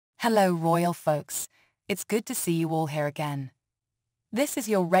Hello, royal folks. It's good to see you all here again. This is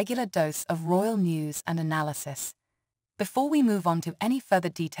your regular dose of royal news and analysis. Before we move on to any further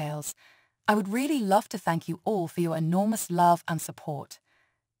details, I would really love to thank you all for your enormous love and support.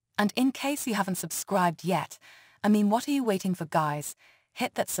 And in case you haven't subscribed yet, what are you waiting for, guys?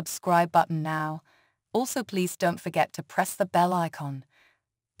 Hit that subscribe button now. Also, please don't forget to press the bell icon.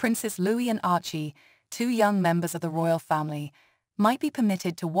 Princes Louis and Archie, two young members of the royal family, might be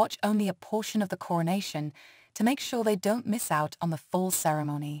permitted to watch only a portion of the coronation to make sure they don't miss out on the full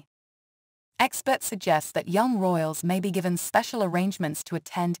ceremony. Experts suggest that young royals may be given special arrangements to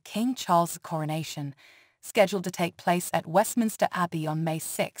attend King Charles's coronation, scheduled to take place at Westminster Abbey on May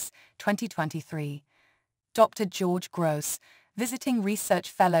 6, 2023. Dr. George Gross, visiting research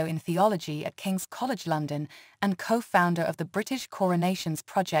fellow in theology at King's College London and co-founder of the British Coronations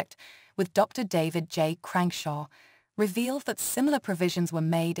Project with Dr. David J. Crankshaw, revealed that similar provisions were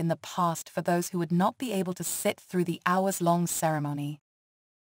made in the past for those who would not be able to sit through the hours-long ceremony.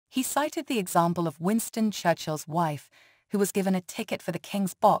 He cited the example of Winston Churchill's wife, who was given a ticket for the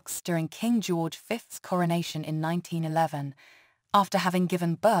King's Box during King George V's coronation in 1911, after having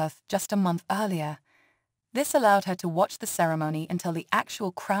given birth just a month earlier. This allowed her to watch the ceremony until the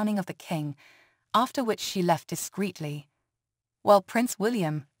actual crowning of the king, after which she left discreetly. While Prince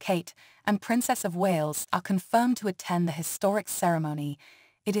William, Kate, and Princess of Wales are confirmed to attend the historic ceremony,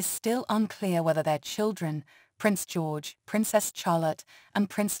 it is still unclear whether their children, Prince George, Princess Charlotte, and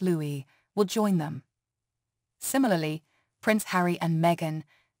Prince Louis, will join them. Similarly, Prince Harry and Meghan,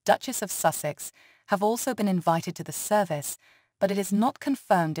 Duchess of Sussex, have also been invited to the service, but it is not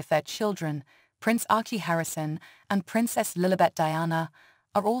confirmed if their children, Prince Archie Harrison and Princess Lilibet Diana,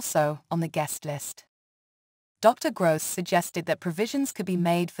 are also on the guest list. Dr. Gross suggested that provisions could be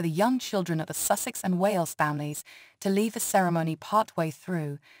made for the young children of the Sussex and Wales families to leave the ceremony partway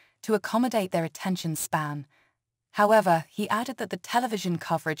through, to accommodate their attention span. However, he added that the television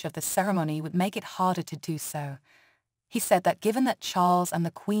coverage of the ceremony would make it harder to do so. He said that given that Charles and the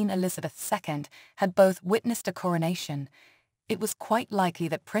Queen Elizabeth II had both witnessed a coronation, it was quite likely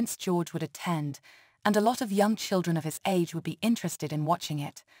that Prince George would attend, and a lot of young children of his age would be interested in watching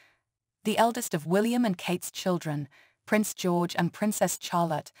it. The eldest of William and Kate's children, Prince George and Princess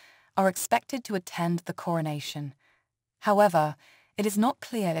Charlotte, are expected to attend the coronation. However, it is not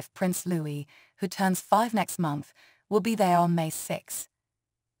clear if Prince Louis, who turns 5 next month, will be there on May 6.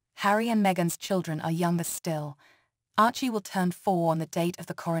 Harry and Meghan's children are younger still. Archie will turn 4 on the date of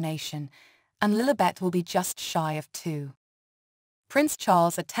the coronation, and Lilibet will be just shy of 2. Prince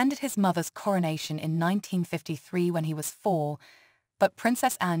Charles attended his mother's coronation in 1953 when he was 4, but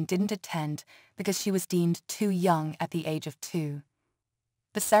Princess Anne didn't attend because she was deemed too young at the age of 2.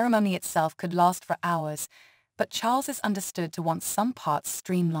 The ceremony itself could last for hours, but Charles is understood to want some parts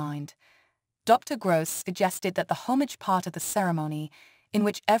streamlined. Dr. Gross suggested that the homage part of the ceremony, in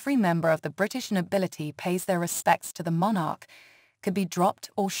which every member of the British nobility pays their respects to the monarch, could be dropped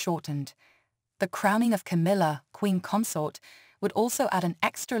or shortened. The crowning of Camilla, Queen Consort, would also add an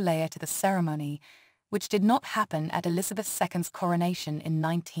extra layer to the ceremony, which did not happen at Elizabeth II's coronation in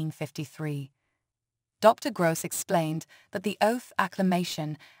 1953. Dr. Gross explained that the oath,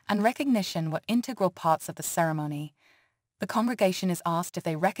 acclamation, and recognition were integral parts of the ceremony. The congregation is asked if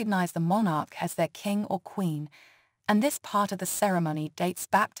they recognize the monarch as their king or queen, and this part of the ceremony dates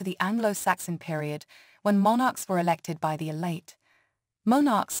back to the Anglo-Saxon period when monarchs were elected by the elite.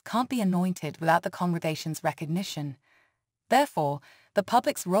 Monarchs can't be anointed without the congregation's recognition. Therefore, the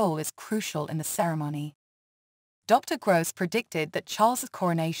public's role is crucial in the ceremony. Dr. Gross predicted that Charles's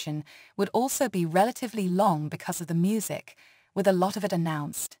coronation would also be relatively long because of the music, with a lot of it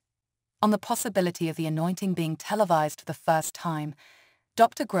announced. On the possibility of the anointing being televised for the first time,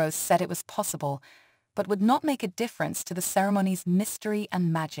 Dr. Gross said it was possible, but would not make a difference to the ceremony's mystery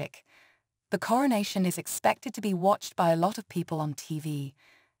and magic. The coronation is expected to be watched by a lot of people on TV.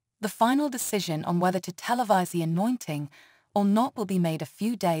 The final decision on whether to televise the anointing or not will be made a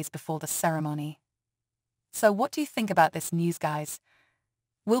few days before the ceremony. So what do you think about this news, guys?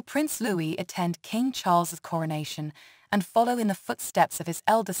 Will Prince Louis attend King Charles's coronation and follow in the footsteps of his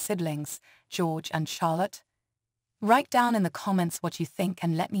elder siblings, George and Charlotte? Write down in the comments what you think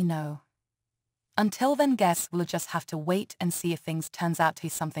and let me know. Until then, guess we'll just have to wait and see if things turns out to be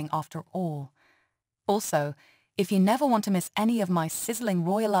something after all. Also, if you never want to miss any of my sizzling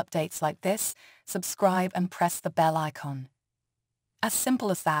royal updates like this, subscribe and press the bell icon. As simple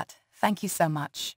as that. Thank you so much.